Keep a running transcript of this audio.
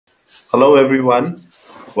Hello, everyone.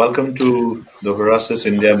 Welcome to the Horasis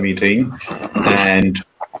India meeting. And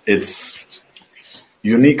it's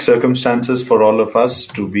unique circumstances for all of us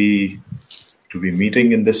to be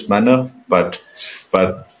meeting in this manner, but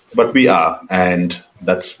we are, and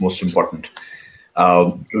that's most important.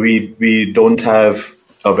 We don't have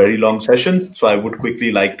a very long session, so I would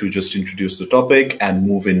quickly like to just introduce the topic and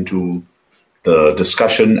move into the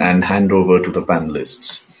discussion and hand over to the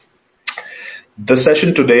panelists. The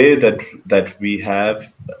session today that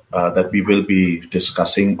we will be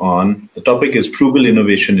discussing on the topic is frugal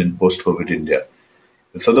innovation in post-COVID India.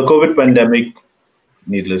 So the COVID pandemic,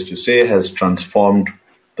 needless to say, has transformed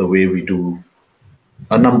the way we do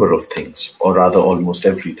a number of things, or rather almost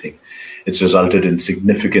everything. It's resulted in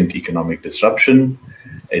significant economic disruption.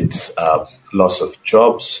 It's loss of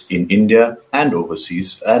jobs in India and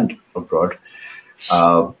overseas and abroad.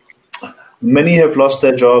 Uh, Many have lost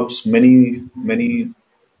their jobs. Many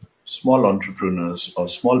small entrepreneurs or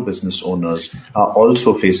small business owners are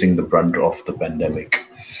also facing the brunt of the pandemic.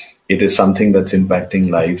 It is something that's impacting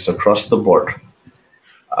lives across the board.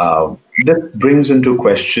 That brings into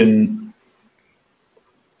question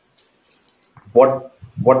what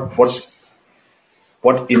what what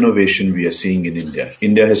what innovation we are seeing in India.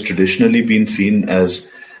 India has traditionally been seen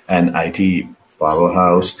as an IT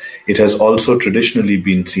powerhouse. It has also traditionally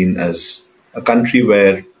been seen as a country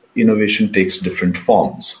where innovation takes different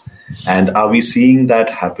forms. And are we seeing that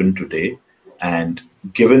happen today? And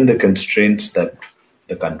given the constraints that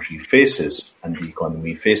the country faces and the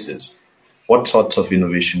economy faces, what sorts of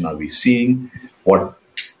innovation are we seeing? What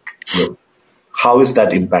how is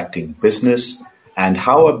that impacting business? And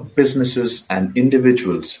how are businesses and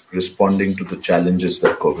individuals responding to the challenges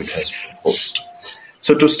that COVID has posed?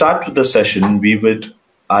 So to start with the session,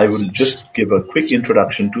 I will just give a quick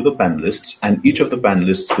introduction to the panelists, and each of the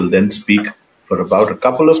panelists will then speak for about a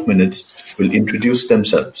couple of minutes, will introduce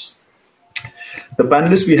themselves. The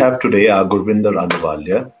panelists we have today are Gurvinder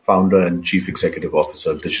Ahluwalia, founder and chief executive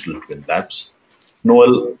officer of Digital Twin Labs;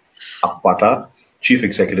 Noel, Akpata, chief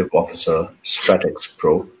executive officer, Stratex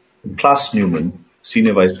Pro; Clas Neumann,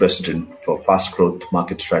 senior vice president for fast growth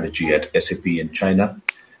market strategy at SAP in China;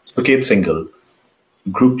 Suket Singhal,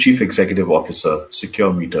 Group Chief Executive Officer,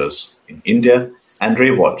 Secure Meters in India; and Ray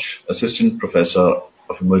Walshe, Assistant Professor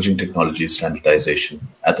of Emerging Technology Standardization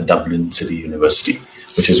at the Dublin City University,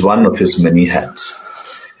 which is one of his many hats.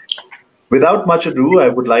 Without much ado, I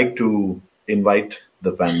would like to invite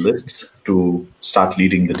the panelists to start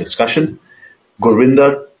leading the discussion.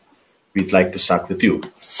 Gurvinder, we'd like to start with you.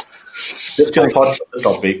 Just your thoughts on the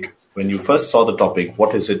topic. When you first saw the topic,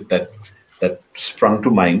 what is it that sprung to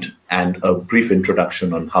mind, and a brief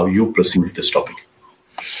introduction on how you perceive this topic?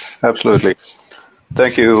 Absolutely.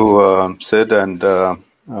 Thank you, Sid, and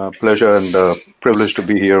pleasure and privilege to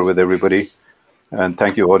be here with everybody. And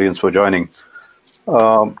thank you, audience, for joining.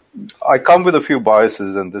 I come with a few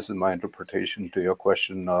biases, and this is my interpretation to your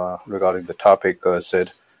question regarding the topic,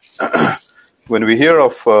 Sid. When we hear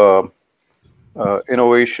of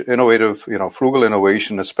innovative, frugal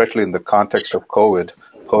innovation, especially in the context of COVID,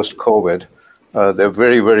 post-COVID, they're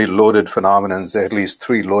very, very loaded phenomenons. There are at least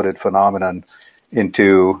three loaded phenomenon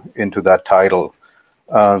into that title.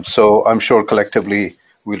 So I'm sure collectively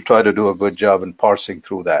we'll try to do a good job in parsing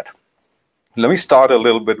through that. Let me start a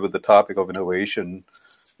little bit with the topic of innovation,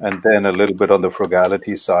 and then a little bit on the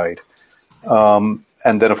frugality side. And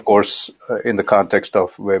then, of course, in the context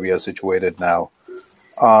of where we are situated now.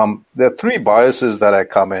 There are three biases that I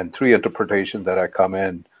come in, three interpretations that I come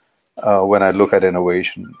in when I look at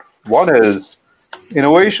innovation. One is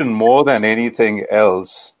innovation, more than anything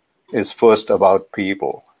else, is first about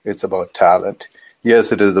people. It's about talent.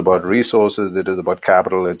 Yes, it is about resources. It is about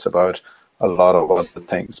capital. It's about a lot of other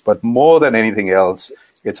things. But more than anything else,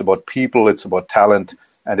 it's about people, it's about talent,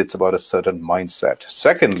 and it's about a certain mindset.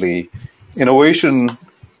 Secondly, innovation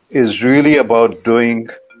is really about doing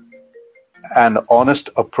an honest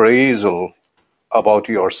appraisal about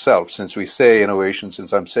yourself. Since I'm saying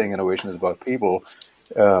innovation is about people,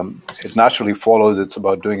 it naturally follows it's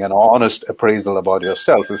about doing an honest appraisal about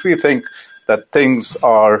yourself. If we think that things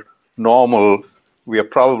are normal, we are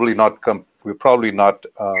probably not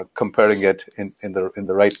comparing it in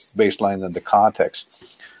the right baseline and the context.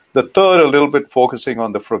 The third, a little bit focusing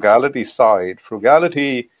on the frugality side.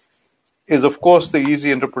 Frugality is, of course, the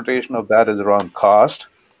easy interpretation of that is around cost,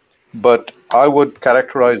 but I would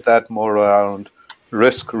characterize that more around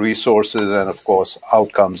risk, resources, and of course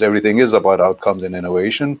outcomes. Everything is about outcomes in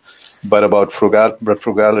innovation, but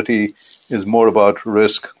frugality is more about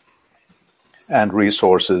risk and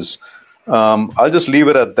resources. I'll just leave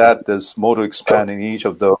it at that. There's more to expand in each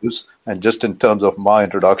of those. And just in terms of my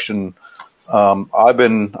introduction,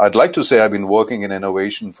 I'd like to say I've been working in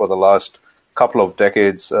innovation for the last couple of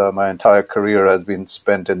decades. My entire career has been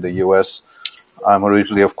spent in the US. I'm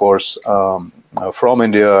originally, of course, from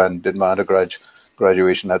India and did my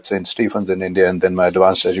graduation at St. Stephen's in India and then my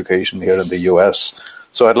advanced education here in the US.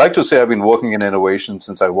 So I'd like to say I've been working in innovation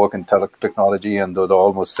since I work in technology, and those are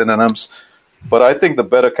almost synonyms. But I think the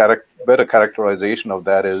better characterization of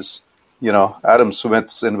that is, Adam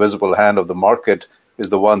Smith's invisible hand of the market is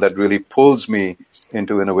the one that really pulls me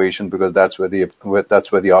into innovation, because that's where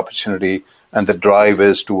the opportunity and the drive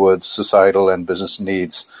is towards societal and business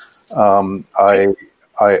needs.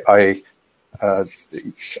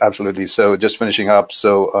 Absolutely. So just finishing up.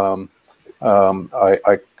 So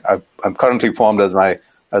I'm currently formed as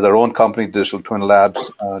our own company, Digital Twin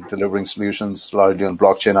Labs, delivering solutions largely on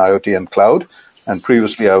blockchain, IoT, and cloud. And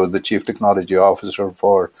previously, I was the chief technology officer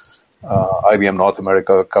for IBM North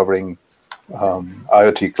America, covering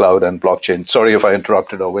IoT, cloud, and blockchain. Sorry if I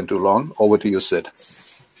interrupted or went too long. Over to you, Sid.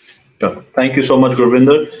 Yeah. Thank you so much,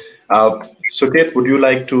 Gurvinder. Suket, would you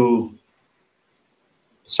like to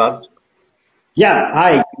start? Yeah.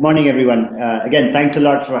 Hi. Good morning, everyone. Again, thanks a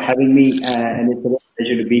lot for having me, and it's a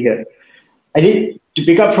pleasure to be here. I think to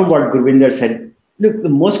pick up from what Gurvinder said, look, the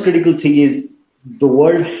most critical thing is the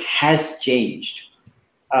world has changed,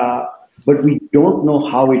 but we don't know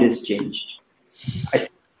how it has changed.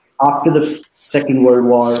 After the Second World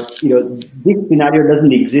War, this scenario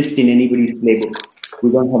doesn't exist in anybody's playbook.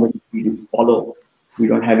 We don't have anybody to follow. We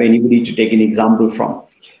don't have anybody to take an example from.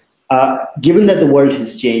 Given that the world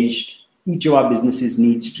has changed, each of our businesses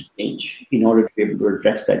needs to change in order to be able to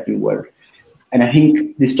address that new world. And I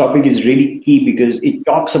think this topic is really key because it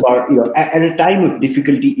talks about, at a time of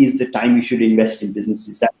difficulty is the time you should invest in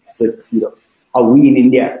businesses. That's how we in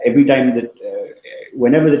India, every time that,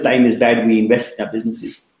 whenever the time is bad, we invest in our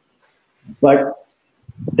businesses. But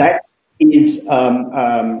that is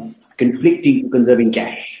conflicting to conserving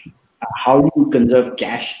cash. How do you conserve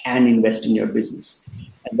cash and invest in your business?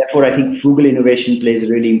 And therefore, I think frugal innovation plays a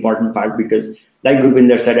really important part because, like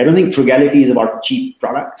Gurvinder said, I don't think frugality is about cheap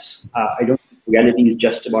products. I don't think frugality is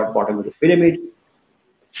just about bottom of the pyramid.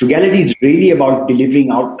 Frugality is really about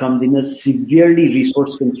delivering outcomes in a severely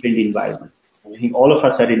resource-constrained environment. I think all of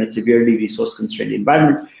us are in a severely resource-constrained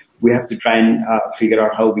environment. We have to try and figure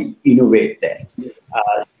out how we innovate there.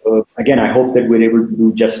 So again, I hope that we're able to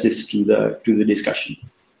do justice to the discussion.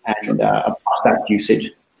 And I'll pass that to you,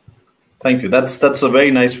 Sid. Thank you. That's a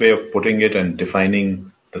very nice way of putting it and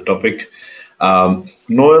defining the topic.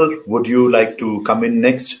 Noel, would you like to come in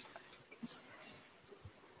next?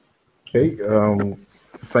 Okay.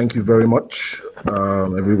 Thank you very much,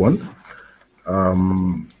 everyone.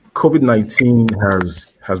 COVID-19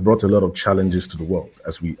 has brought a lot of challenges to the world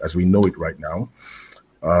as we know it right now.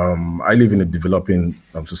 I live in a developing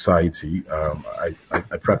society.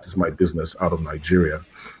 I practice my business out of Nigeria,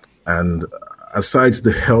 and aside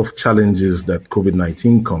the health challenges that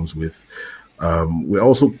COVID-19 comes with, we're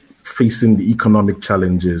also facing the economic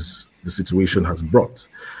challenges the situation has brought.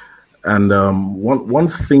 And one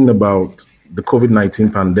thing about the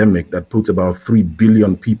COVID-19 pandemic that puts about 3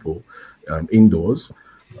 billion people indoors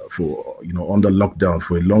for under lockdown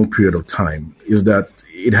for a long period of time is that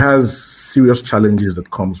it has serious challenges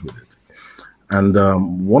that comes with it. And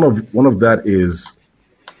one of that is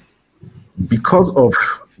because of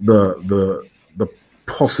the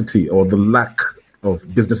paucity or the lack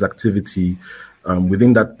of business activity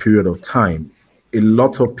within that period of time, a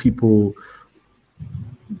lot of people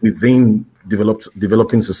within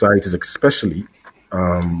developing societies especially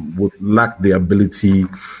would lack the ability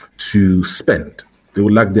to spend. They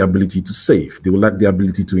would lack the ability to save. They would lack the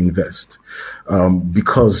ability to invest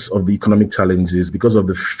because of the economic challenges, because of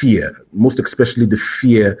the fear, most especially the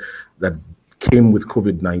fear that came with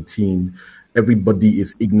COVID-19. Everybody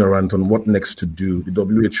is ignorant on what next to do. The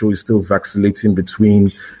WHO is still vacillating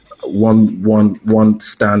between one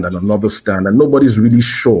stand and another stand, and nobody's really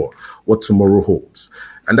sure what tomorrow holds.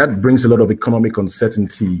 And that brings a lot of economic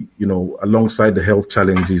uncertainty, alongside the health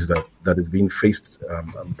challenges that is being faced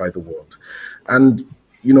by the world. And,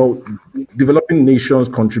 developing nations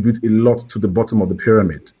contribute a lot to the bottom of the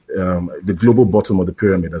pyramid, the global bottom of the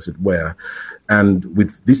pyramid, as it were. And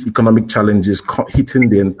with these economic challenges hitting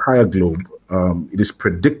the entire globe, it is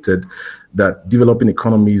predicted that developing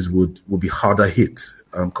economies would be harder hit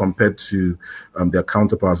compared to their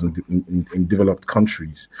counterparts in developed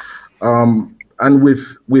countries. And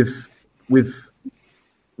with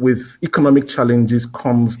economic challenges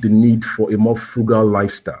comes the need for a more frugal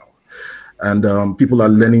lifestyle. and people are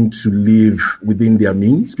learning to live within their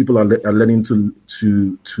means. People are learning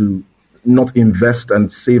to not invest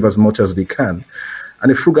and save as much as they can.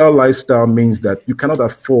 And a frugal lifestyle means that you cannot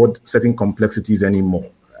afford certain complexities anymore.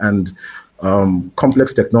 And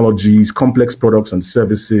complex technologies, complex products and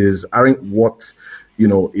services aren't what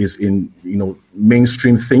is in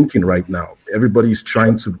mainstream thinking right now. Everybody is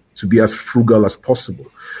trying to be as frugal as possible.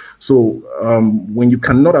 So when you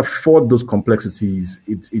cannot afford those complexities,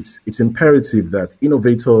 it's imperative that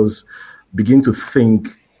innovators begin to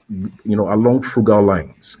think along frugal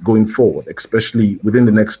lines going forward, especially within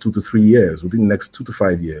the next 2 to 3 years, within the next 2 to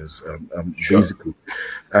 5 years, Sure. basically.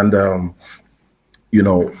 And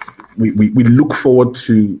we look forward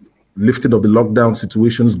to lifting of the lockdown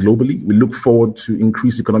situations globally. We look forward to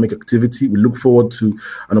increased economic activity. We look forward to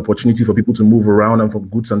an opportunity for people to move around and for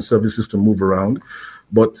goods and services to move around.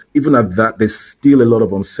 But even at that, there's still a lot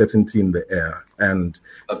of uncertainty in the air, and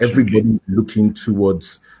everybody looking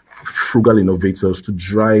towards frugal innovators to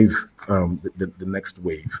drive the next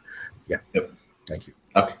wave. Yeah. Yep. Thank you.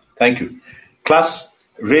 Okay. Thank you. Clas,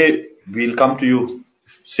 Ray, we'll come to you.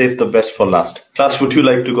 Save the best for last. Clas, would you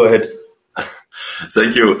like to go ahead?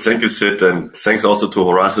 Thank you, Sid, and thanks also to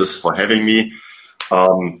Horasis for having me.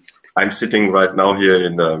 I'm sitting right now here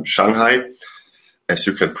in Shanghai, as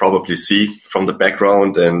you can probably see from the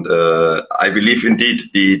background, and I believe indeed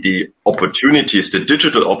the opportunities, the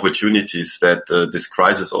digital opportunities that this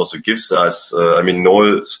crisis also gives us.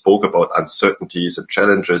 Noel spoke about uncertainties and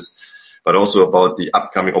challenges, but also about the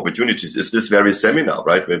upcoming opportunities. Is this very seminar,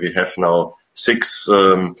 right, where we have now 6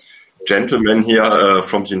 gentlemen here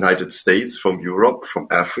from the United States, from Europe, from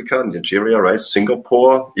Africa, Nigeria, right,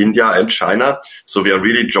 Singapore, India, and China. So we are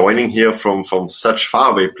really joining here from such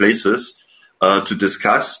faraway places to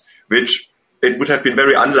discuss, which it would have been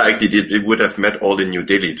very unlikely that we would have met all in New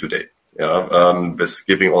Delhi today, with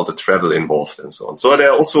giving all the travel involved and so on. So there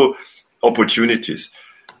are also opportunities.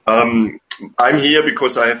 I'm here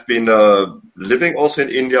because I have been living also in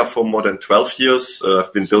India for more than 12 years.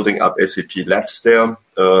 I've been building up SAP labs there.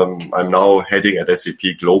 I'm now heading at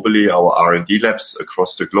SAP globally, our R&D labs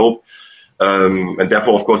across the globe. And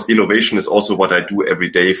therefore, of course, innovation is also what I do every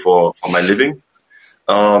day for my living.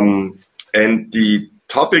 And the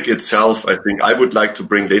topic itself, I think I would like to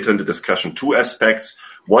bring later in the discussion 2 aspects.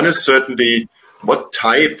 One is certainly what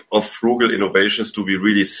type of frugal innovations do we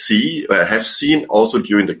really see, have seen also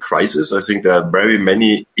during the crisis. I think there are very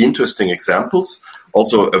many interesting examples,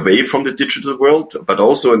 also away from the digital world, but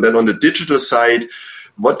also, and then on the digital side,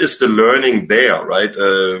 what is the learning there, right?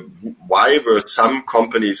 Why were some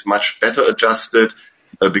companies much better adjusted?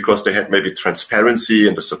 Because they had maybe transparency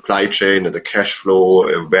in the supply chain and the cash flow,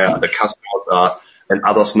 where the customers are, and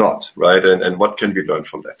others not, right? And what can we learn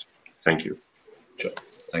from that? Thank you. Sure.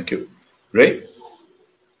 Thank you. Ray?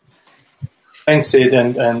 Thanks, Sid,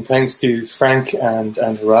 and thanks to Frank and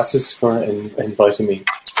Horasis for inviting me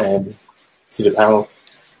to the panel.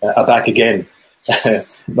 I'm back again.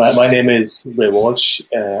 My name is Ray Walshe.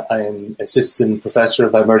 I am Assistant Professor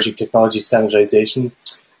of Emerging Technology Standardization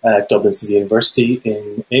at Dublin City University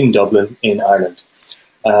in Dublin, in Ireland.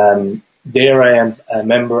 There I am a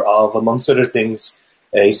member of, amongst other things,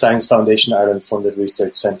 a Science Foundation Ireland funded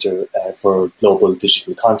research centre for global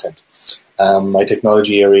digital content. My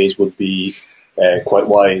technology areas would be quite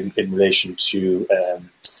wide in relation to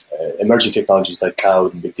emerging technologies like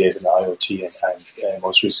cloud and big data and IoT and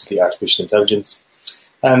most recently artificial intelligence.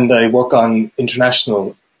 And I work on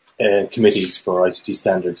international committees for ICT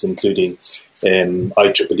standards, including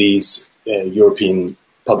IEEE's European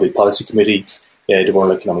Public Policy Committee, the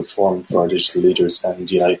World Economic Forum for Digital Leaders, and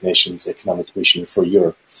the United Nations Economic Commission for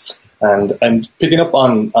Europe. And picking up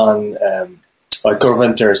on what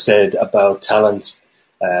Gurvinder said about talent,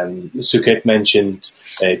 Suket mentioned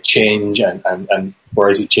change, and where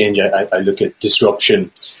I see change, I look at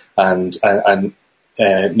disruption, and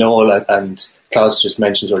Noel and Clas just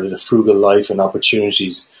mentioned sort of the frugal life and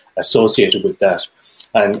opportunities associated with that,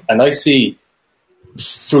 and I see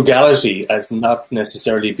frugality as not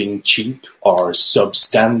necessarily being cheap or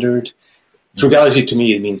substandard. Frugality to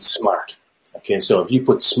me, it means smart. Okay, so if you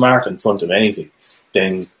put smart in front of anything,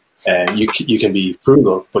 then you can be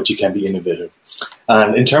frugal, but you can be innovative.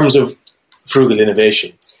 And in terms of frugal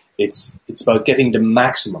innovation, it's about getting the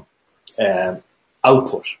maximum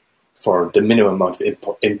output for the minimum amount of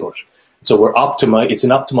input. So it's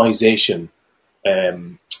an optimization.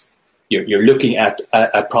 You're looking at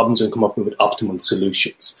problems and come up with optimal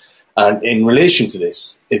solutions. And in relation to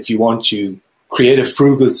this, if you want to create a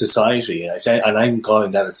frugal society, and I'm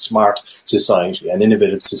calling that a smart society, an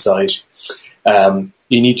innovative society,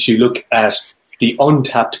 you need to look at the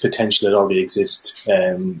untapped potential that already exists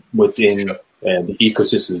within the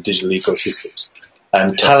ecosystem, the digital ecosystems.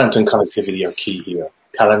 And talent and connectivity are key here.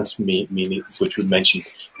 Talent, meaning, which we mentioned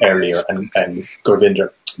earlier, and Gurvinder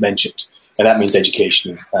mentioned. And that means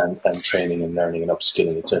education and training and learning and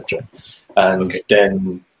upskilling, etc. And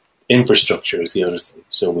then infrastructure is the other thing.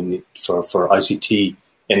 So we need for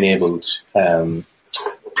ICT-enabled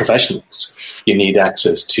professionals, you need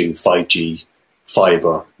access to 5G,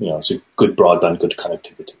 fiber, so good broadband, good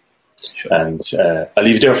connectivity. Sure. And I'll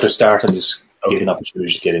leave it there for the start and just give an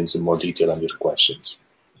opportunity to get into some more detail on the other questions.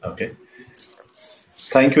 Okay.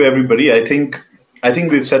 Thank you, everybody. I think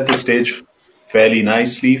we've set the stage fairly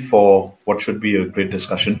nicely for what should be a great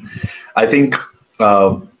discussion. I think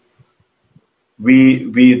there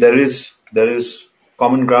is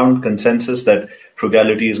common ground consensus that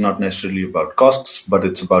frugality is not necessarily about costs, but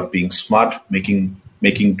it's about being smart, making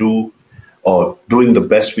do, or doing the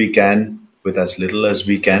best we can with as little as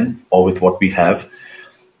we can or with what we have.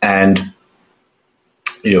 And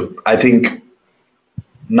I think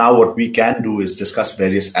now what we can do is discuss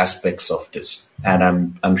various aspects of this,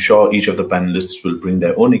 and I'm sure each of the panelists will bring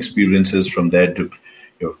their own experiences from their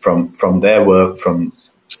from their work, from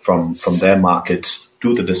their markets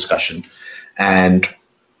to the discussion. And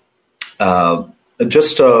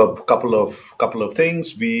just a couple of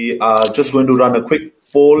things. We are just going to run a quick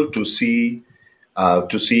poll to see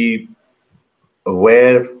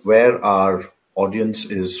where our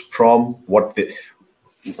audience is from, what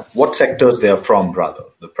sectors they are from, rather,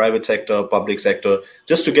 the private sector, public sector,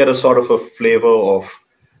 just to get a sort of a flavor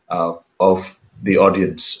of the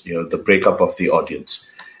audience, the breakup of the audience.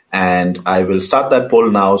 And I will start that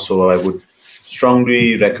poll now. So I would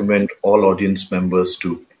strongly recommend all audience members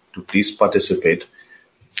to please participate.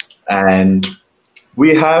 And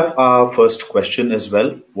we have our first question as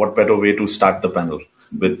well. What better way to start the panel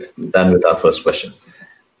than with our first question?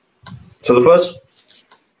 So the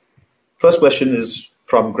first question is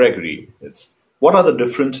from Gregory. It's, what are the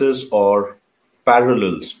differences or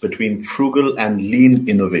parallels between frugal and lean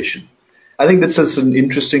innovation? I think this is an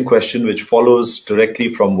interesting question which follows directly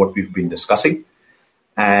from what we've been discussing.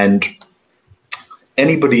 And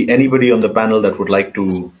anybody on the panel that would like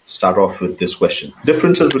to start off with this question.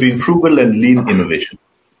 Differences between frugal and lean innovation.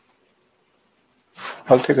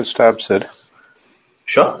 I'll take a stab, Sid.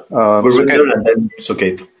 Sure. Gurvinder and then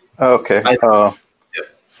Suket. Okay.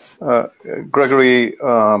 Gregory,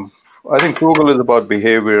 I think frugal is about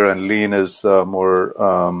behavior and lean is more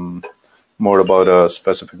about a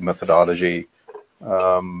specific methodology. They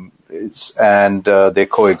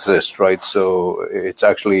coexist, right? So it's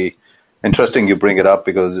actually interesting you bring it up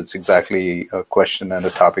because it's exactly a question and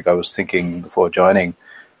a topic I was thinking before joining.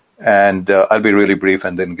 And I'll be really brief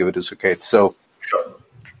and then give it to Suket. So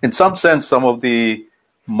in some sense, some of the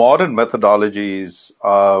modern methodologies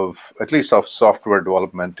of, at least of software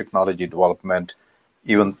development, technology development,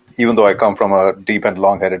 even though I come from a deep and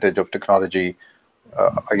long heritage of technology,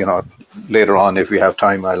 later on, if we have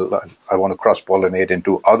time, I want to cross-pollinate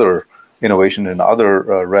into other innovation in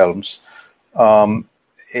other realms.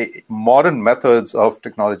 Modern methods of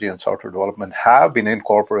technology and software development have been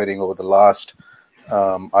incorporating over the last,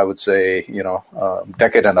 I would say,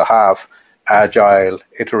 decade and a half, agile,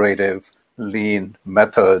 iterative, lean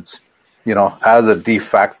methods, as a de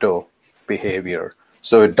facto behavior.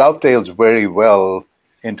 So it dovetails very well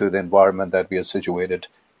into the environment that we are situated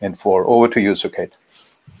in for. Over to you, Suket.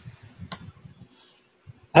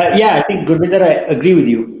 I think, Gurvinder, I agree with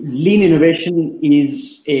you. Lean innovation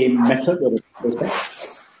is a method or a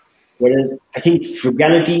process, whereas I think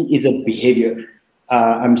frugality is a behavior.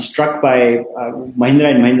 I'm struck by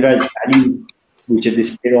Mahindra and Mahindra's values, which are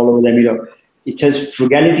displayed all over them. It says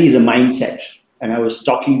frugality is a mindset. And I was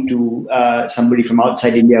talking to somebody from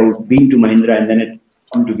outside India who'd been to Mahindra and then had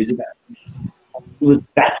come to visit us. He was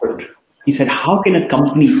baffled. He said, how can a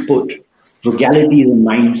company put frugality as a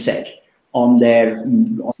mindset on their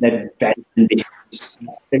values and behaviors?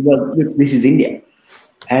 I said, well, look, this is India.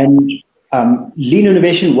 And lean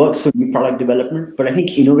innovation works for new product development, but I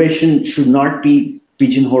think innovation should not be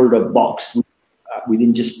pigeonholed or boxed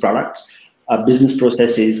within just products. Business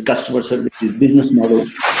processes, customer services, business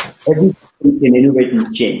models, everything can innovate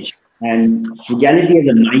and change. And frugality as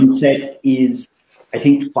a mindset is, I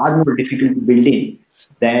think, far more difficult to build in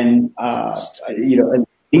than, in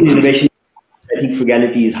innovation. I think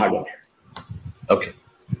frugality is harder. Okay.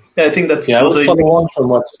 Yeah, I think that's... I would follow on from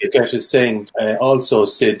what Suket is saying. Also,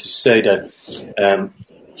 Sid, to say that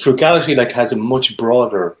frugality has a much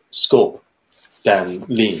broader scope than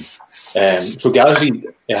lean. Frugality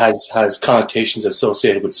has connotations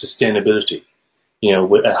associated with sustainability,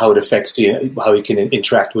 with how it affects how you can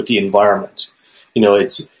interact with the environment.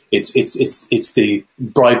 it's the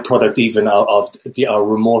byproduct even of our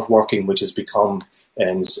remote working, which has become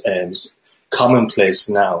commonplace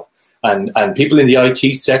now. And people in the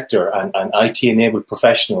IT sector and IT-enabled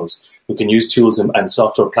professionals who can use tools and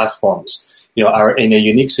software platforms, are in a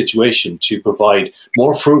unique situation to provide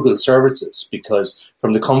more frugal services, because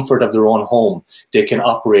from the comfort of their own home, they can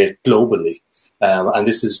operate globally. And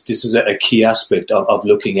this is a key aspect of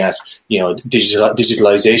looking at,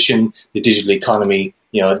 digitalization, the digital economy,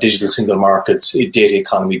 digital single markets, data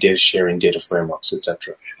economy, data sharing, data frameworks,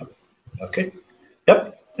 etc. Okay.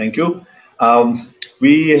 Yep. Thank you.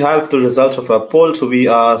 We have the results of our poll. So we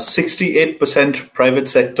are 68% private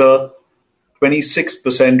sector,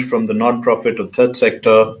 26% from the non-profit or third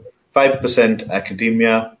sector, 5%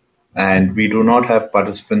 academia, and we do not have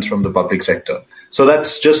participants from the public sector. So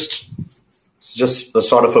that's just a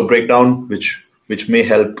sort of a breakdown which may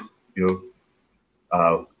help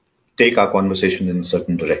take our conversation in a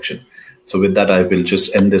certain direction. So with that, I will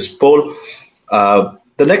just end this poll. The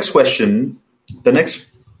next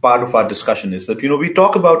part of our discussion is that, we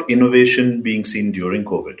talk about innovation being seen during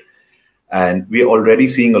COVID, and we're already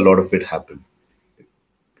seeing a lot of it happen.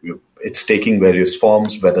 It's taking various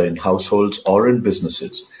forms, whether in households or in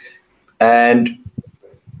businesses. And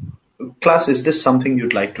Clas, is this something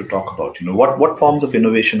you'd like to talk about? What forms of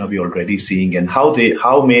innovation are we already seeing, and how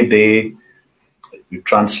may they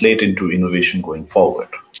translate into innovation going forward?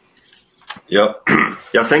 Yeah,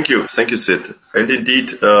 thank you, Sid. And indeed,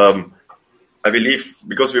 I believe,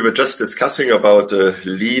 because we were just discussing about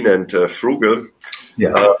lean and frugal,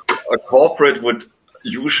 a corporate would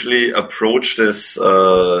usually approach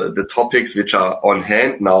the topics which are on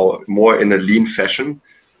hand now more in a lean fashion,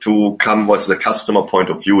 to come with the customer point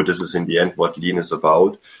of view. This is in the end what lean is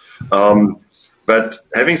about. But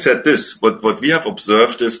having said this, what we have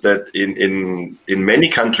observed is that in many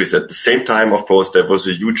countries at the same time, of course, there was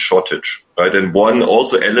a huge shortage, right? And one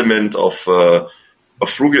also element of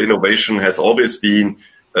frugal innovation has always been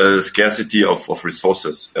scarcity of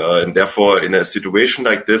resources. And therefore, in a situation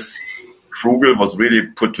like this, frugal was really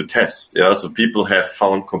put to test. So people have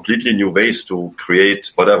found completely new ways to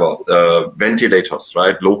create ventilators,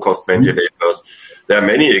 right? Low-cost ventilators. There are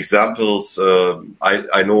many examples.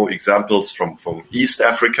 I know examples from East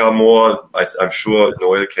Africa more. I'm sure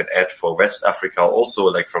Noel can add for West Africa also,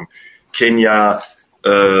 like from Kenya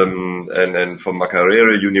and from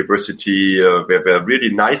Makerere University, where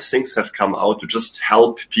really nice things have come out to just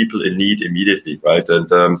help people in need immediately, right? And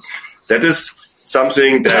that is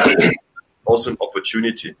something that is also an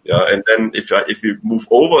opportunity. And then if we move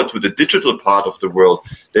over to the digital part of the world,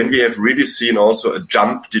 then we have really seen also a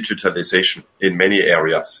jump digitalization in many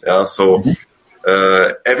areas. So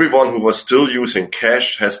everyone who was still using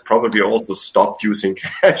cash has probably also stopped using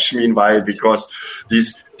cash meanwhile, because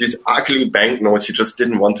these ugly banknotes, you just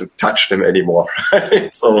didn't want to touch them anymore.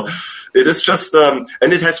 Right? So it is just, and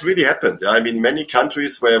it has really happened. I mean, many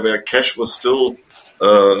countries where cash was still,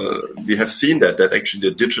 we have seen that actually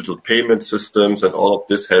the digital payment systems and all of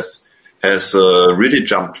this has really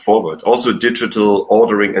jumped forward. Also digital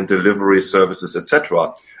ordering and delivery services,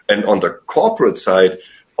 etc. And on the corporate side,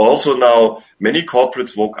 also now many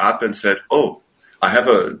corporates woke up and said, "Oh, I have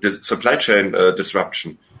a supply chain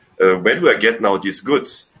disruption. Where do I get now these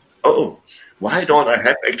goods? Oh, why don't I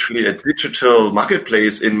have actually a digital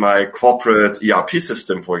marketplace in my corporate ERP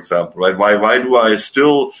system, for example? Right? Why do I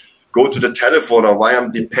still go to the telephone, or why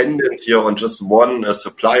I'm dependent here on just one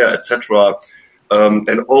supplier, etc."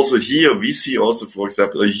 And also here we see also, for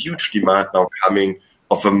example, a huge demand now coming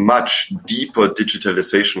of a much deeper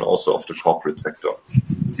digitalization also of the corporate sector.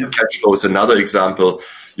 Cash flow is another example.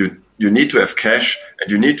 You need to have cash,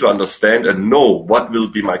 and you need to understand and know what will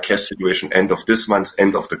be my cash situation end of this month,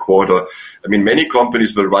 end of the quarter. I mean, many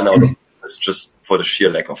companies will run out of this just for the sheer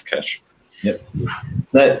lack of cash. Yeah,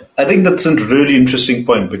 I think that's a really interesting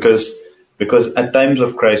point, because at times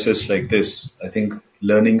of crisis like this, I think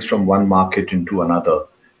learnings from one market into another,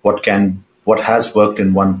 what has worked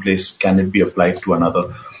in one place, can it be applied to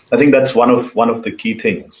another? I think that's one of the key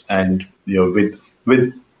things. And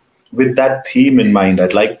with that theme in mind,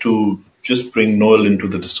 I'd like to just bring Noel into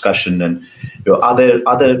the discussion. And are there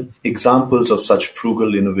other examples of such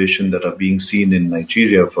frugal innovation that are being seen in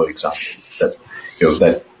Nigeria, for example,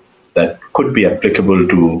 that could be applicable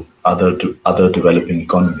to other developing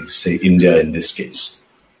economies, say India in this case?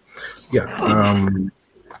 Yeah,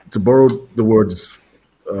 to borrow the words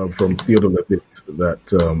from Theodore Levitt,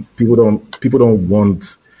 that people don't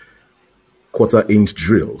want quarter-inch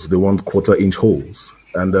drills; they want quarter-inch holes.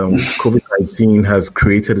 And COVID-19 has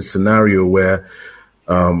created a scenario where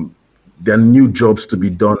there are new jobs to be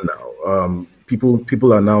done now.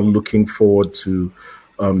 People are now looking forward to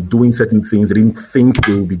doing certain things they didn't think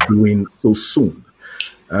they would be doing so soon.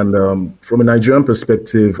 And from a Nigerian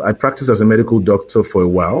perspective, I practiced as a medical doctor for a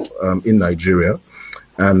while in Nigeria.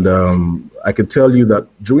 And I can tell you that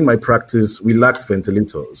during my practice, we lacked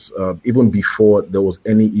ventilators, even before there was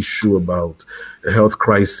any issue about a health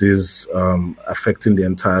crisis affecting the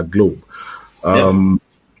entire globe.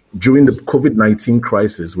 During the COVID-19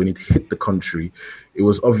 crisis, when it hit the country, it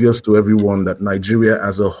was obvious to everyone that Nigeria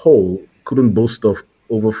as a whole couldn't boast of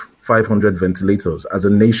over 500 ventilators as a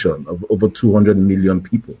nation of over 200 million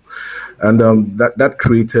people. And that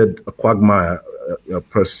created a quagmire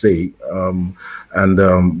per se.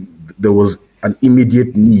 There was an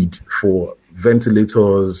immediate need for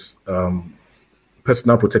ventilators,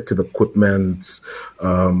 personal protective equipment,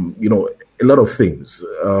 a lot of things.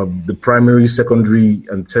 The primary, secondary,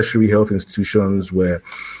 and tertiary health institutions were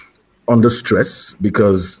under stress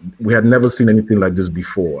because we had never seen anything like this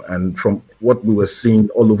before. And from what we were seeing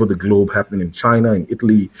all over the globe happening in China, in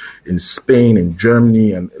Italy, in Spain, in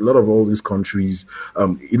Germany, and a lot of all these countries,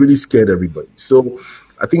 it really scared everybody. So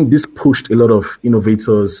I think this pushed a lot of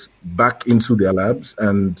innovators back into their labs,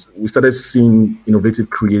 and we started seeing innovative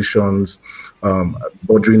creations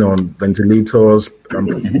bordering on ventilators,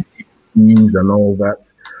 and all that.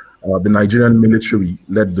 The Nigerian military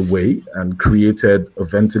led the way and created a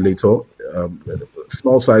ventilator, a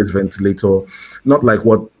small-size ventilator, not like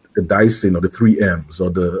what the Dyson or the 3Ms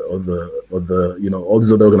or the all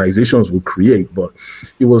these other organizations would create, but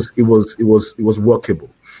it was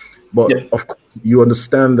workable. But of course, you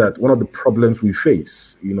understand that one of the problems we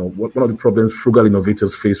face, one of the problems frugal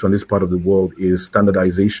innovators face from this part of the world is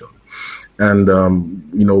standardization. And,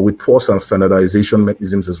 with poor standardization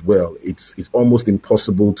mechanisms as well, it's almost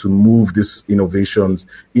impossible to move these innovations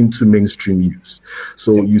into mainstream use.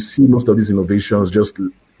 So you see most of these innovations just,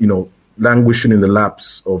 languishing in the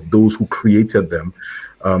laps of those who created them,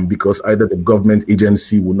 because either the government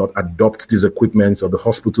agency will not adopt these equipments or the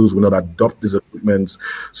hospitals will not adopt these equipments.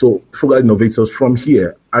 So frugal innovators from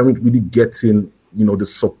here aren't really getting the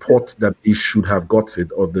support that they should have gotten,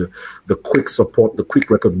 or the quick support, the quick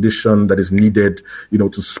recognition that is needed,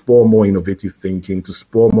 to spur more innovative thinking, to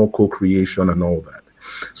spur more co-creation and all that.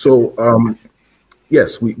 So,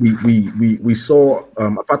 yes, we saw,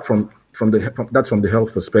 apart from the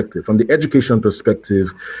health perspective, from the education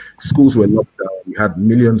perspective, schools were locked down. We had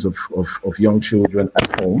millions of young children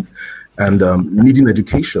at home and needing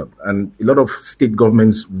education. And a lot of state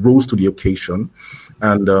governments rose to the occasion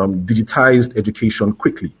and digitized education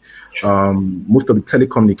quickly. Most of the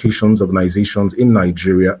telecommunications organizations in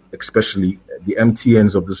Nigeria, especially the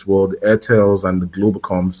MTNs of this world, the Airtels and the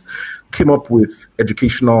Globalcoms, came up with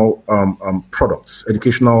educational products,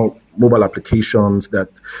 educational mobile applications that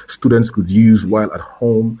students could use while at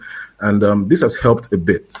home. And this has helped a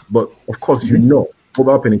bit. But of course,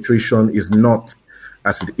 mobile penetration is not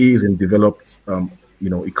as it is in developed,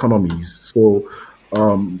 economies. So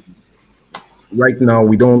right now,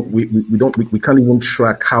 we can't even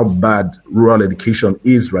track how bad rural education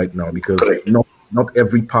is right now, because not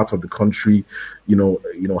every part of the country,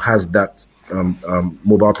 has that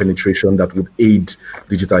mobile penetration that would aid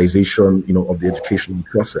digitization, of the education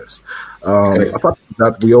process. Apart from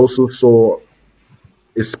that, we also saw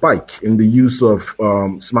a spike in the use of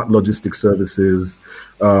smart logistics services.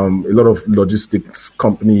 A lot of logistics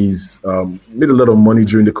companies made a lot of money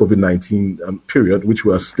during the COVID-19 period, which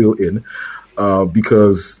we are still in,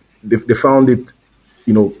 because they found it,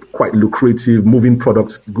 quite lucrative, moving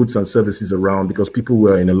products, goods and services around, because people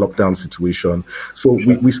were in a lockdown situation. So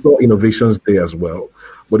we saw innovations there as well.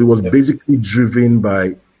 But it was basically driven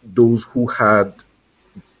by those who had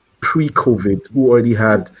pre-COVID, who already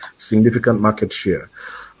had significant market share.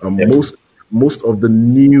 Most of the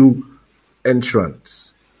new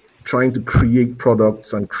entrants trying to create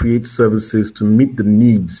products and create services to meet the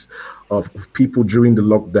needs of people during the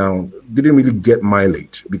lockdown didn't really get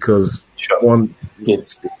mileage, because they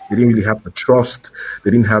didn't really have the trust,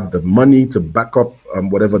 they didn't have the money to back up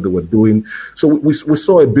whatever they were doing. So we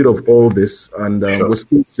saw a bit of all this, and we're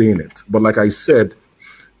still seeing it. But like I said,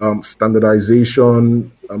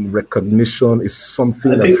 standardization, recognition is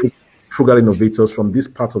something that frugal innovators from this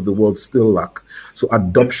part of the world still lack. So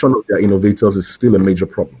adoption of their innovators is still a major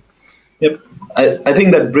problem. Yep, I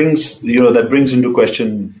think that brings into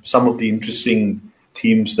question some of the interesting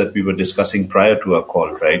themes that we were discussing prior to our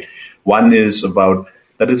call, right? One is about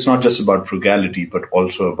that it's not just about frugality, but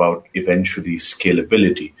also about eventually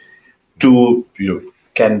scalability. Two,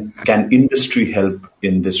 can industry help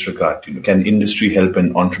in this regard? Can industry help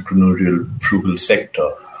an entrepreneurial frugal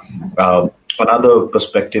sector? Another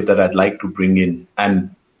perspective that I'd like to bring in,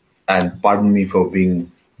 and and pardon me for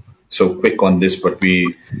being so quick on this, but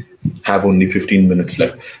we have only 15 minutes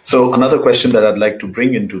left. So another question that I'd like to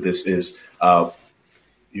bring into this is,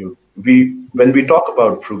 when we talk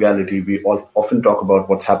about frugality, we often talk about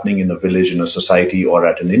what's happening in a village, in a society, or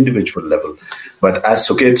at an individual level. But as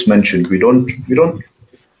Suket's mentioned, we don't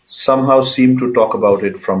somehow seem to talk about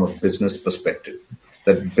it from a business perspective,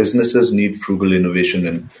 that businesses need frugal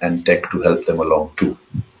innovation and tech to help them along too.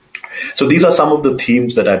 So these are some of the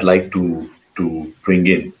themes that I'd like to bring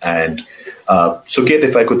in. And Suket,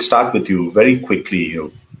 if I could start with you very quickly,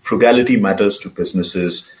 frugality matters to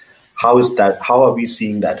businesses. How is that? How are we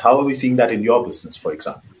seeing that? How are we seeing that in your business, for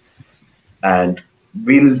example? And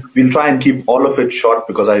we'll try and keep all of it short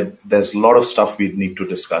because there's a lot of stuff we need to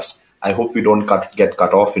discuss. I hope we don't get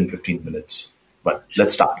cut off in 15 minutes. But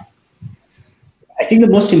let's start. I think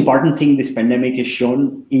the most important thing this pandemic has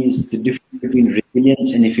shown is the difference between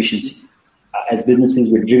resilience and efficiency. As businesses,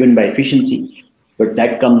 we're driven by efficiency, but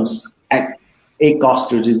that comes at a cost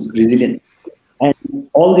to resilience. And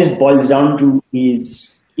all this boils down to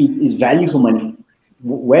is value for money.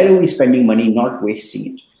 Where are we spending money, not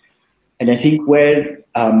wasting it? And I think where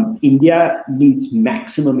India needs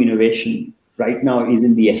maximum innovation right now is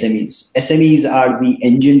in the SMEs. SMEs are the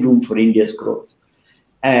engine room for India's growth.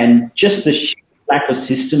 And just the lack of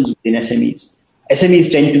systems within SMEs.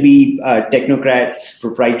 SMEs tend to be technocrats,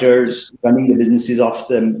 proprietors, running the businesses off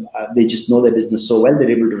them. They just know their business so well,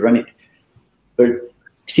 they're able to run it. But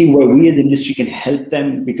I think where we as industry can help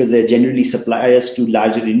them, because they're generally suppliers to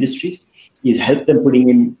larger industries, is help them putting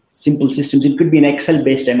in simple systems. It could be an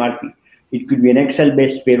Excel-based MRP. It could be an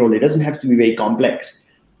Excel-based payroll. It doesn't have to be very complex.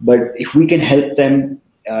 But if we can help them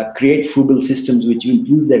create frugal systems which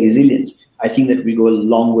improve their resilience, I think that we go a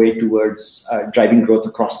long way towards driving growth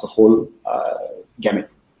across the whole gamut.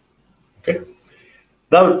 Okay.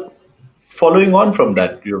 Now, following on from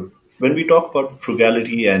that, when we talk about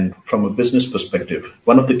frugality and from a business perspective,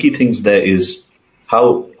 one of the key things there is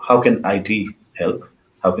how can IT help?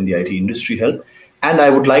 How can the IT industry help? And I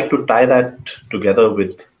would like to tie that together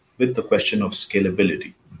with the question of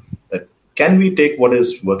scalability. That can we take what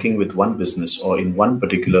is working with one business or in one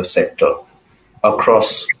particular sector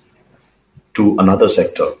across to another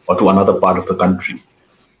sector or to another part of the country?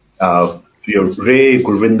 Ray,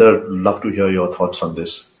 Gurvinder, love to hear your thoughts on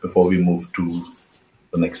this before we move to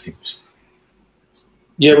the next themes.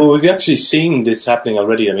 Yeah, well, we've actually seen this happening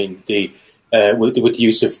already. I mean, with the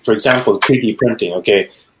use of, for example, 3D printing. Okay,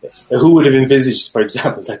 who would have envisaged, for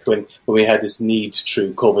example, that when we had this need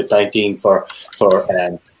through COVID-19 for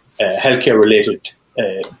healthcare related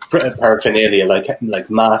paraphernalia like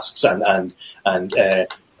masks and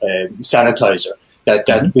sanitizer,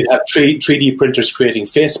 that we have 3D printers creating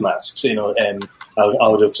face masks,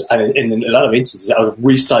 out of, and in a lot of instances, out of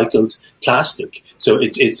recycled plastic. So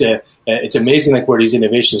it's amazing, like, where these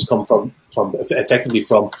innovations come from effectively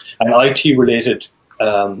from an IT related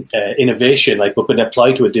innovation, like, but been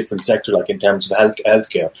applied to a different sector, like in terms of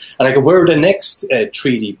healthcare. And like, where are the next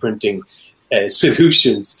 3D printing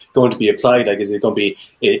solutions going to be applied? Like, is it going to be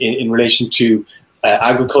in relation to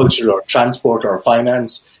agriculture or transport or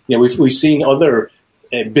finance? We've seen other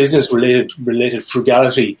business related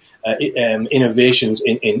frugality innovations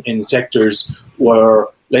in sectors where,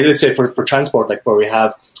 like, let's say for transport, like where we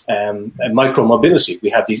have micro mobility, we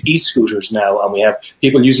have these e-scooters now, and we have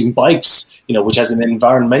people using bikes, which has an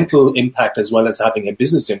environmental impact as well as having a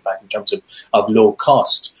business impact in terms of low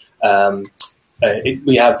cost.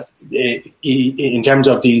 We have in terms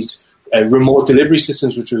of these remote delivery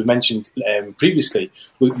systems, which was mentioned previously,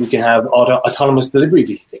 we can have autonomous delivery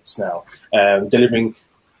vehicles now delivering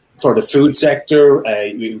for the food sector.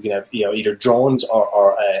 We can have either drones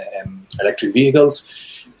or electric vehicles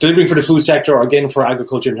delivering for the food sector, or again for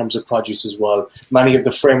agriculture in terms of produce as well. Many of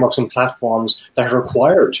the frameworks and platforms that are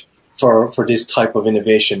required for this type of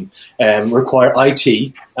innovation require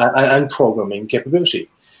IT and programming capability,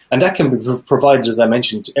 and that can be provided, as I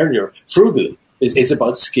mentioned earlier, frugally. It's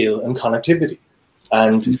about skill and connectivity,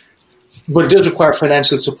 but it does require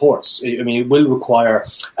financial supports. I mean, it will require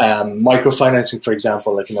microfinancing, for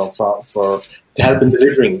example, like for to help in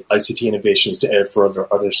delivering ICT innovations for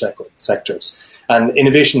other sectors. And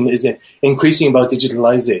innovation is increasing about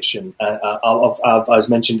digitalization of, as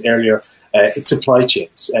mentioned earlier, its supply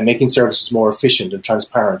chains, and making services more efficient and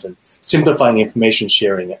transparent, and simplifying information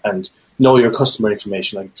sharing and know your customer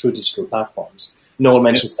information, like through digital platforms. Noel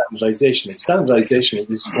mentioned standardization. Standardization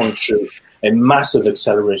is going through a massive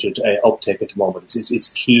accelerated uptake at the moment.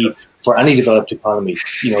 It's key for any developed economy,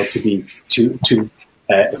 to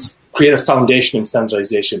create a foundation in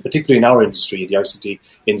standardization, particularly in our industry, the ICT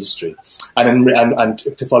industry. And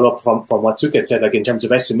to follow up from what Suket said, like in terms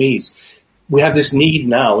of SMEs, we have this need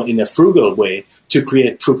now in a frugal way to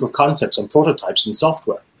create proof of concepts and prototypes in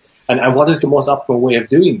software. And what is the most optimal way of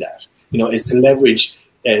doing that? Is to leverage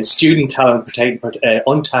student talent,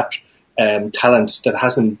 untapped talent that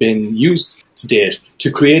hasn't been used to date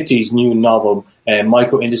to create these new novel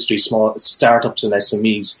micro-industry small startups and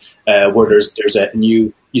SMEs where there's a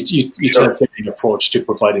new utilitarian approach to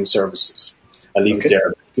providing services. I'll leave it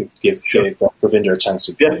there. Give Gurvinder a chance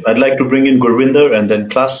to. Yeah, I'd like to bring in Gurvinder and then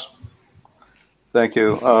Clas. Thank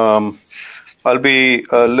you. Let me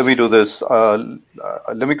do this.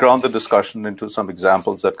 Let me ground the discussion into some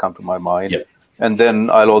examples that come to my mind. Yep. And then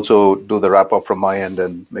I'll also do the wrap up from my end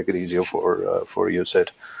and make it easier for you,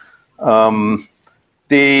 Sid.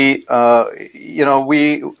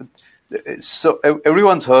 So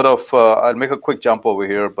everyone's heard of. I'll make a quick jump over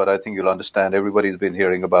here, but I think you'll understand. Everybody's been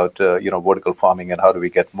hearing about vertical farming and how do we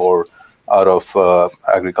get more out of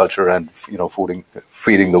agriculture and feeding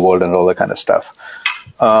the world and all that kind of stuff.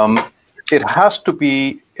 It has to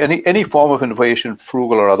be any form of innovation,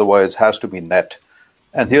 frugal or otherwise, has to be net.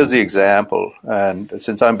 And here's the example. And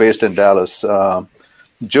since I'm based in Dallas,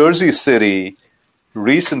 Jersey City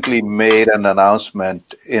recently made an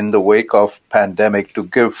announcement in the wake of pandemic to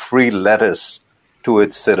give free lettuce to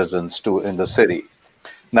its citizens in the city.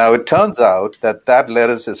 Now it turns out that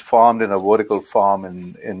lettuce is farmed in a vertical farm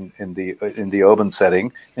in the urban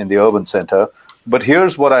setting, in the urban center. But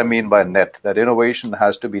here's what I mean by net: that innovation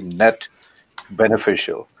has to be net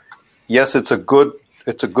beneficial. Yes, it's a good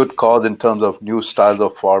cause in terms of new styles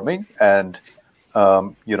of farming and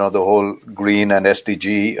the whole green and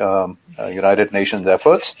SDG United Nations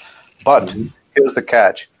efforts. But here's the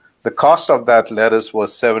catch: the cost of that lettuce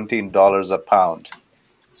was $17 a pound.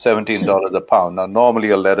 $17 a pound. Now, normally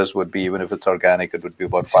a lettuce would be, even if it's organic, it would be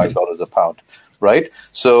about $5 a pound, right?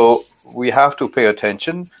 So we have to pay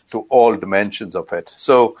attention to all dimensions of it.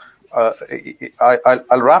 So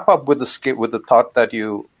I'll wrap up with the thought that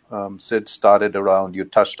you, Sid, started around. You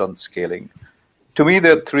touched on scaling. To me,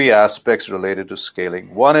 there are three aspects related to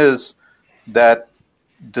scaling. One is that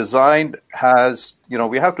design has,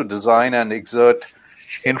 we have to design and exert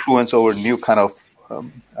influence over new kind of,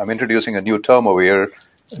 I'm introducing a new term over here,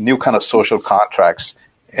 new kind of social contracts.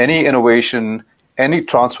 Any innovation, any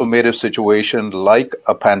transformative situation like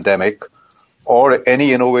a pandemic or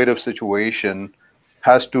any innovative situation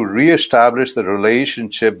has to reestablish the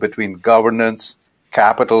relationship between governance,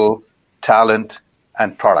 capital, talent,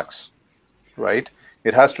 and products, right?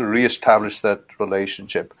 It has to reestablish that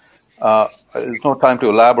relationship. There's no time to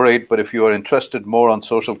elaborate, but if you are interested more on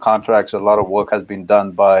social contracts, a lot of work has been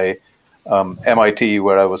done by MIT,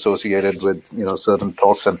 where I've associated with certain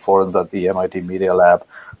talks and forums at the MIT Media Lab.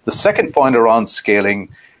 The second point around scaling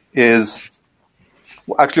is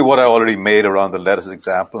actually what I already made around the lettuce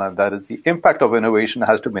example, and that is the impact of innovation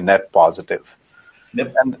has to be net positive.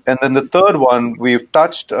 Yep. And then the third one, we've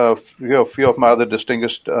touched, a few of my other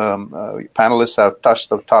distinguished panelists have touched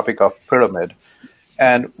the topic of pyramid.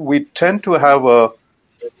 And we tend to have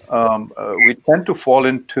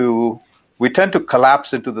we tend to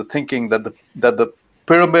collapse into the thinking that the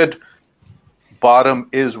pyramid bottom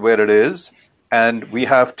is where it is, and we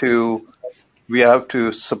have to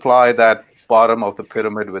supply that bottom of the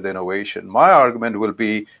pyramid with innovation. My argument will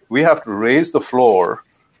be we have to raise the floor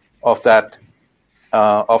of that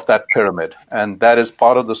pyramid, and that is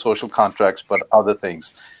part of the social contracts, but other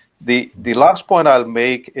things. The last point I'll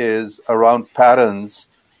make is around patterns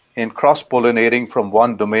in cross-pollinating from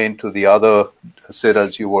one domain to the other. Sid,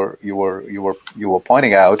 as you were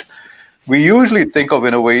pointing out, we usually think of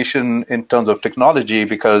innovation in terms of technology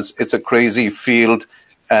because it's a crazy field,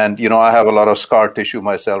 and I have a lot of scar tissue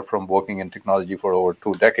myself from working in technology for over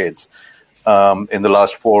 2 decades in the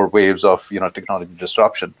last 4 waves of technology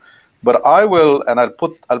disruption. But I will, and I'll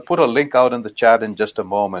put a link out in the chat in just a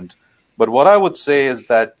moment. But what I would say is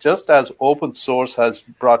that just as open source has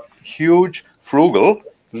brought huge, frugal,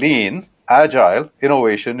 lean, agile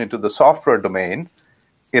innovation into the software domain,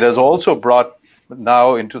 it has also brought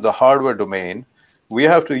now into the hardware domain. We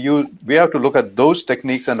have to look at those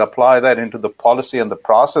techniques and apply that into the policy and the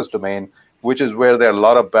process domain, which is where there are a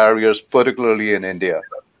lot of barriers, particularly in India,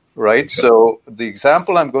 right? So the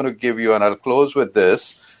example I'm going to give you, and I'll close with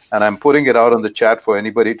this, and I'm putting it out on the chat for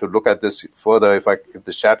anybody to look at this further. If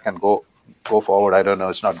the chat can go forward, I don't know,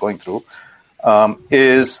 it's not going through.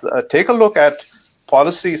 Take a look at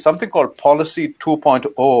policy, something called Policy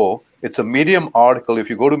 2.0. It's a Medium article. If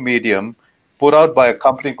you go to Medium, put out by a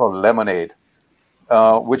company called Lemonade,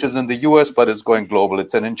 which is in the US but is going global.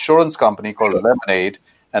 It's an insurance company called Lemonade,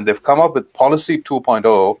 and they've come up with Policy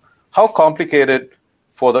 2.0. How complicated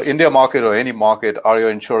for the India market or any market are your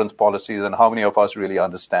insurance policies, and how many of us really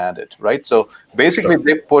understand it, right? So basically,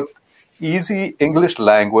 they put easy English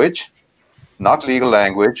language, not legal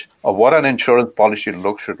language, of what an insurance policy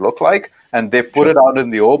should look like, and they put it out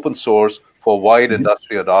in the open source for wide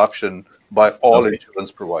industry adoption by all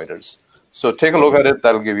insurance providers. So take a look at it.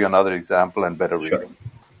 That'll give you another example and better reading.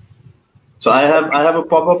 So I have a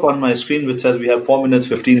pop-up on my screen which says we have 4 minutes,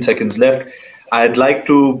 15 seconds left. I'd like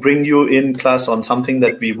to bring you in, Clas, on something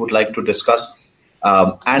that we would like to discuss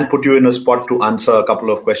and put you in a spot to answer a couple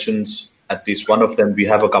of questions, at least one of them. We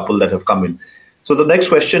have a couple that have come in. So the next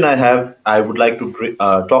question I would like to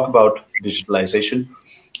talk about digitalization.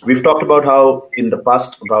 We've talked about how, in the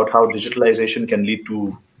past, about how digitalization can lead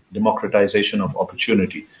to democratization of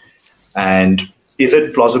opportunity. And is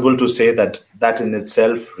it plausible to say that that in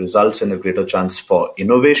itself results in a greater chance for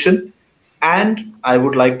innovation? And I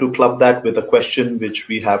would like to club that with a question which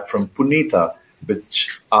we have from Punita,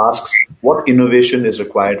 which asks, what innovation is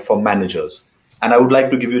required for managers? And I would like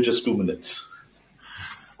to give you just 2 minutes.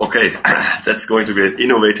 Okay, that's going to be an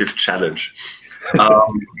innovative challenge.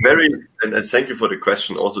 And thank you for the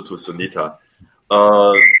question also to Sunita.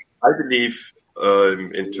 I believe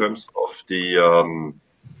in terms of the,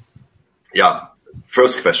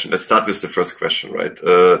 first question, let's start with the first question, right?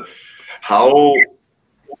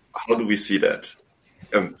 How do we see that?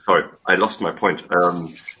 Sorry, I lost my point.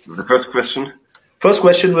 The first question? First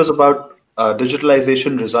question was about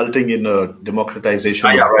digitalization resulting in a democratization.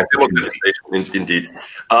 Right. Democratization, indeed.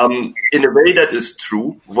 In a way that is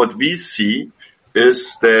true. What we see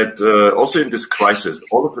is that also in this crisis,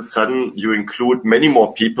 all of a sudden you include many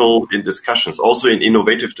more people in discussions, also in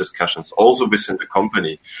innovative discussions, also within the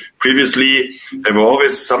company. Previously, there were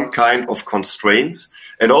always some kind of constraints,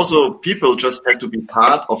 and also people just had to be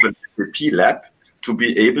part of an MVP lab to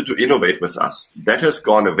be able to innovate with us. That has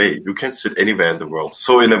gone away. You can sit anywhere in the world.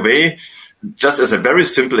 So in a way, just as a very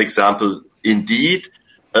simple example, indeed,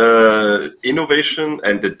 innovation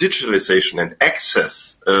and the digitalization and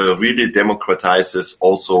access really democratizes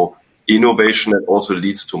also innovation and also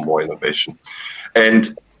leads to more innovation. And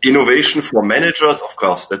innovation for managers, of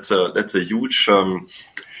course, that's a huge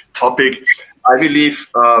topic. I believe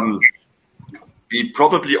we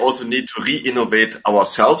probably also need to re-innovate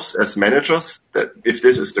ourselves as managers, that if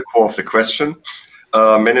this is the core of the question.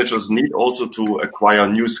 Managers need also to acquire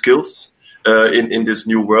new skills in this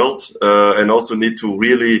new world, and also need to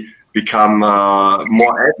really become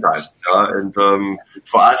more agile. And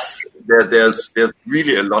for us, there's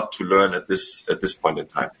really a lot to learn at this point in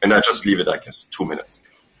time. And I just leave it, I guess, 2 minutes.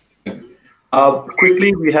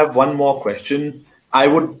 Quickly, we have one more question.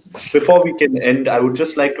 Before we can end, I would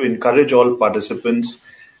just like to encourage all participants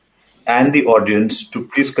and the audience to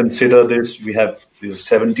please consider this. We have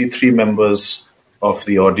 73 members of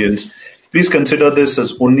the audience. Please consider this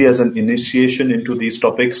as only as an initiation into these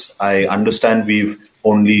topics. I understand we've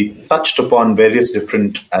only touched upon various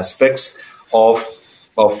different aspects of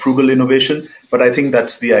frugal innovation, but I think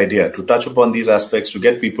that's the idea, to touch upon these aspects, to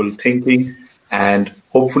get people thinking, and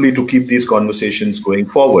hopefully to keep these conversations going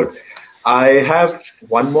forward. I have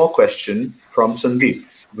one more question from Sandeep,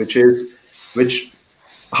 which is,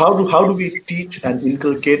 how do we teach and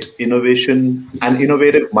inculcate innovation and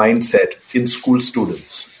innovative mindset in school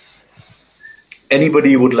students?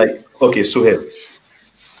 Anybody would like? Okay, Suhail.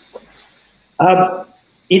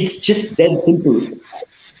 It's just that simple.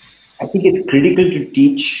 I think it's critical to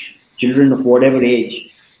teach children of whatever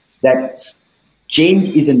age that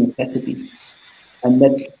change is a necessity, and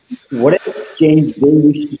that whatever change they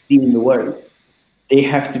wish to see in the world, they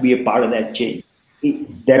have to be a part of that change.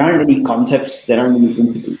 There aren't any concepts, there aren't any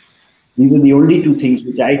principles. These are the only two things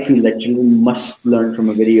which I feel that children must learn from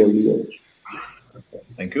a very early age.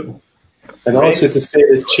 Thank you. And also to say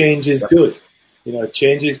that change is good.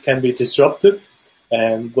 Changes can be disruptive,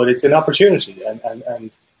 but it's an opportunity.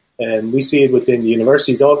 And we see it within the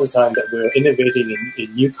universities all the time that we're innovating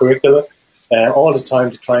in new curricula all the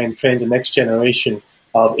time to try and train the next generation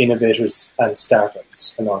of innovators and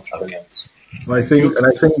startups and entrepreneurs. I think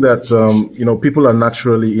that people are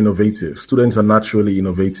naturally innovative. Students are naturally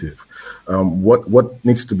innovative. What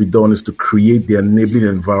needs to be done is to create the enabling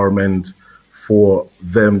environment for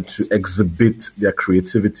them to exhibit their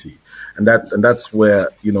creativity, and that's where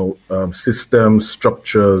systems,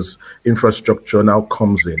 structures, infrastructure now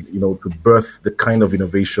comes in. To birth the kind of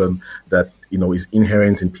innovation that is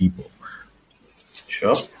inherent in people.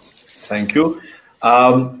 Sure, thank you.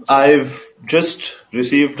 I've just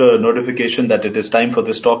received a notification that it is time for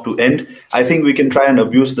this talk to end. I think we can try and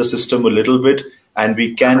abuse the system a little bit and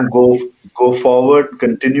we can go forward,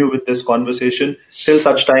 continue with this conversation till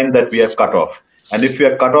such time that we are cut off. And if we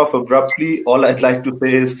are cut off abruptly, all I'd like to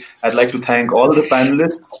say is I'd like to thank all the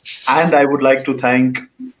panelists, and I would like to thank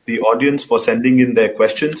the audience for sending in their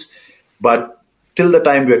questions. But till the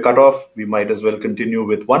time we are cut off, we might as well continue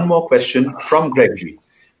with one more question from Gregory.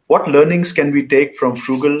 What learnings can we take from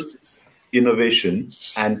frugal innovation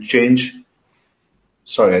and change?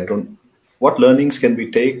 What learnings can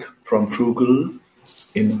we take from frugal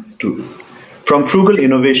innovation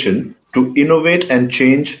to innovate and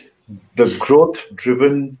change the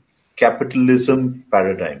growth-driven capitalism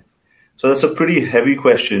paradigm? So that's a pretty heavy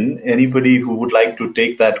question. Anybody who would like to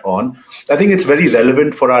take that on? I think it's very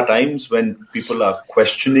relevant for our times when people are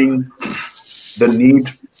questioning the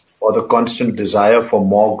need or the constant desire for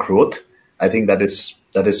more growth. I think that is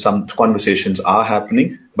some conversations are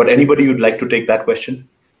happening. But anybody who'd like to take that question?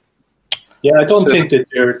 Yeah, I don't think that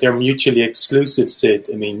they're mutually exclusive, Sid.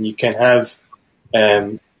 I mean, you can have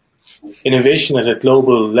innovation at a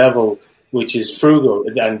global level, which is frugal,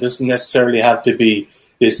 and doesn't necessarily have to be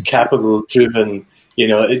this capital-driven. You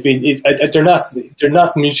know, they're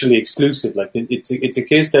not mutually exclusive. Like it's a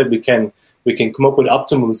case that we can come up with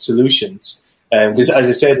optimal solutions. Because as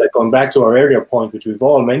I said, like going back to our earlier point, which we've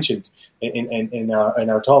all mentioned in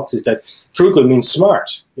our talks, is that frugal means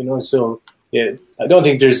smart. You know, so yeah, I don't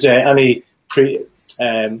think there's any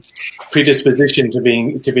predisposition to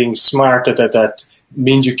being smart that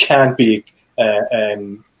means you can't be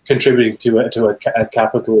contributing to a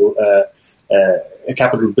capital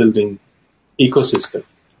building ecosystem.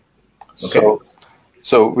 Okay.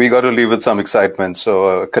 So we got to leave with some excitement.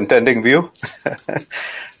 So contending view.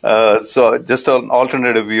 So just an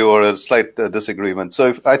alternative view or a slight disagreement.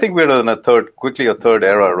 So I think we're in a third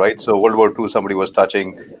era, right? So World War II, somebody was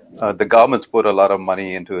touching. The governments put a lot of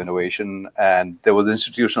money into innovation, and there was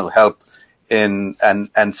institutional help and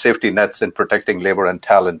safety nets in protecting labor and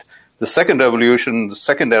talent. The second era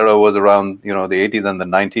was around, the 80s and the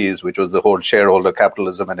 90s, which was the whole shareholder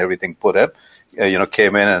capitalism and everything put in,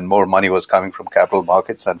 came in, and more money was coming from capital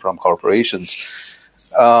markets and from corporations.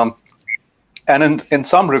 And in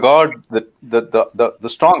some regard, the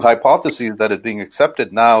strong hypothesis that is being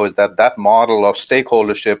accepted now is that model of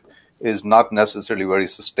stakeholdership is not necessarily very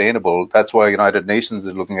sustainable. That's why United Nations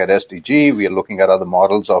is looking at SDG. We are looking at other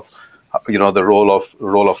models of, the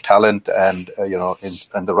role of talent and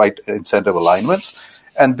and the right incentive alignments.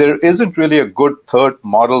 And there isn't really a good third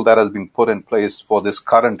model that has been put in place for this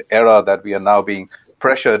current era that we are now being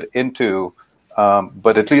pressured into.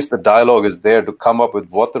 But at least the dialogue is there to come up with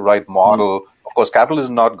what the right model. Of course,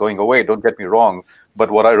 capitalism is not going away. Don't get me wrong.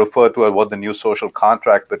 But what I refer to as what the new social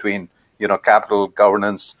contract between capital,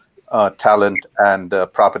 governance, talent, and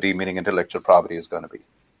property, meaning intellectual property, is going to be.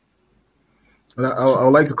 I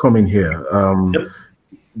would like to come in here.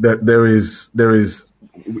 That there is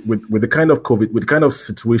with the kind of COVID, with the kind of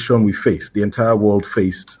situation we faced, the entire world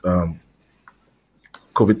faced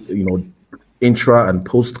COVID, intra and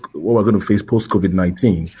post, what we're going to face post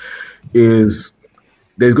COVID-19 is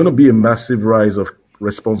there's going to be a massive rise of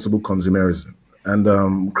responsible consumerism.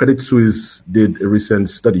 And Credit Suisse did a recent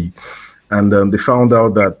study, and they found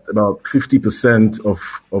out that about 50%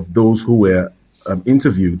 of those who were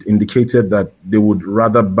interviewed indicated that they would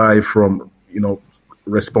rather buy from,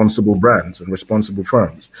 responsible brands and responsible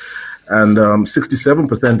firms. And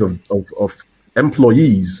 67% of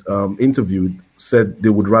employees interviewed said they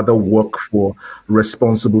would rather work for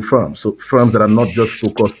responsible firms. So firms that are not just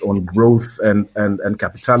focused on growth and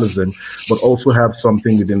capitalism, but also have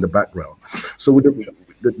something within the background. So with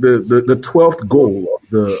the 12th goal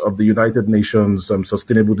of the United Nations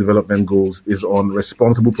Sustainable Development Goals is on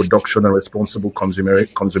responsible production and responsible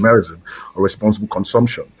consumerism or responsible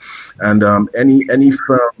consumption. And any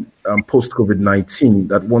firm post COVID-19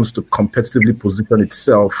 that wants to competitively position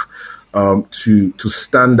itself to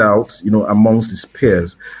stand out, amongst its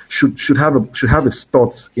peers, should have its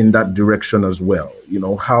thoughts in that direction as well.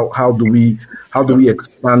 How do we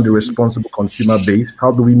expand the responsible consumer base?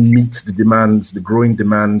 How do we meet the growing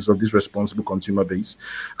demands of this responsible consumer base?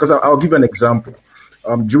 Because I'll give an example.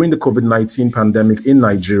 During the COVID-19 pandemic in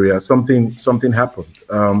Nigeria, something happened.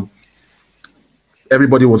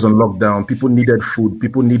 Everybody was on lockdown. People needed food.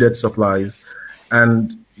 People needed supplies,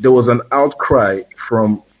 and there was an outcry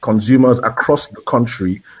from consumers across the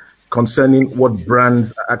country concerning what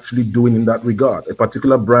brands are actually doing in that regard. A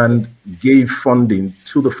particular brand gave funding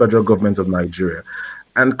to the federal government of Nigeria,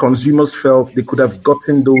 and consumers felt they could have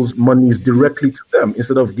gotten those monies directly to them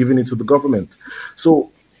instead of giving it to the government. So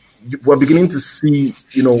we're beginning to see,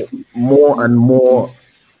 more and more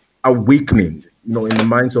awakening in the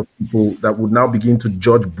minds of people that would now begin to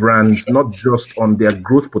judge brands not just on their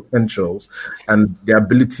growth potentials and their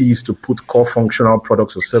abilities to put core functional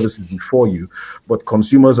products or services before you, but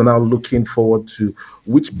consumers are now looking forward to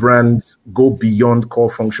which brands go beyond core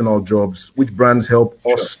functional jobs, which brands help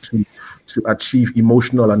us to achieve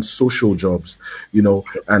emotional and social jobs,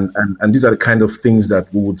 and these are the kind of things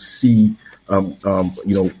that we would see,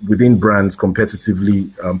 within brands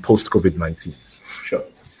competitively post COVID-19. Sure.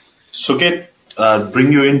 Suket,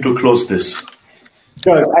 bring you in to close this.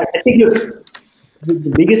 So I think, look,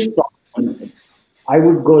 the biggest problem, I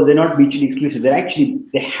would go, they're not mutually exclusive.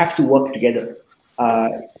 They have to work together.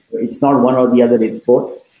 It's not one or the other, it's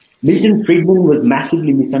both. Milton Friedman was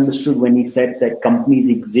massively misunderstood when he said that companies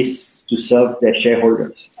exist to serve their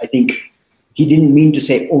shareholders. I think he didn't mean to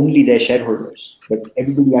say only their shareholders, but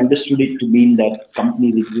everybody understood it to mean that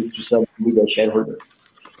companies exist to serve only their shareholders.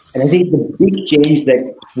 And I think the big change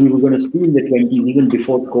that we were going to see in the 20s, even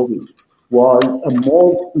before COVID, was a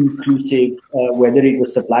more inclusive, whether it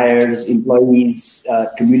was suppliers, employees,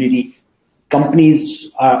 community,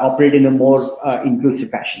 companies operate in a more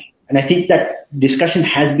inclusive fashion. And I think that discussion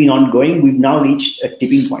has been ongoing. We've now reached a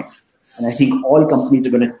tipping point. And I think all companies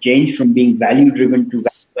are going to change from being value-driven to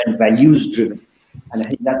values-driven. And I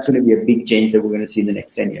think that's going to be a big change that we're going to see in the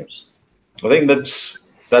next 10 years. I think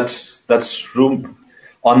that's room.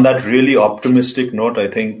 On that really optimistic note, I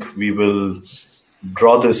think we will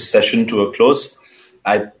draw this session to a close.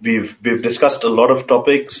 We've discussed a lot of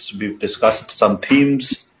topics. We've discussed some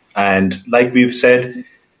themes. And like we've said,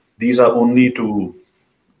 these are only to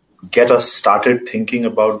get us started thinking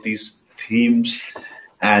about these themes.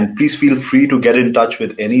 And please feel free to get in touch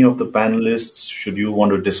with any of the panelists should you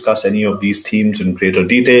want to discuss any of these themes in greater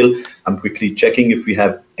detail. I'm quickly checking if we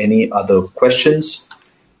have any other questions.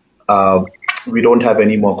 We don't have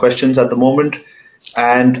any more questions at the moment.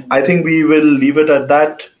 And I think we will leave it at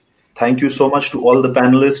that. Thank you so much to all the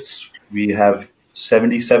panelists. We have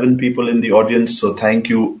 77 people in the audience. So thank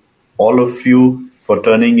you, all of you, for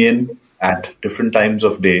turning in at different times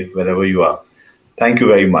of day, wherever you are. Thank you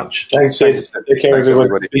very much. Thanks, Sid. Take care,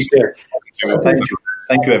 everyone. Be safe. Thank you.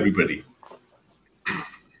 Thank you, everybody.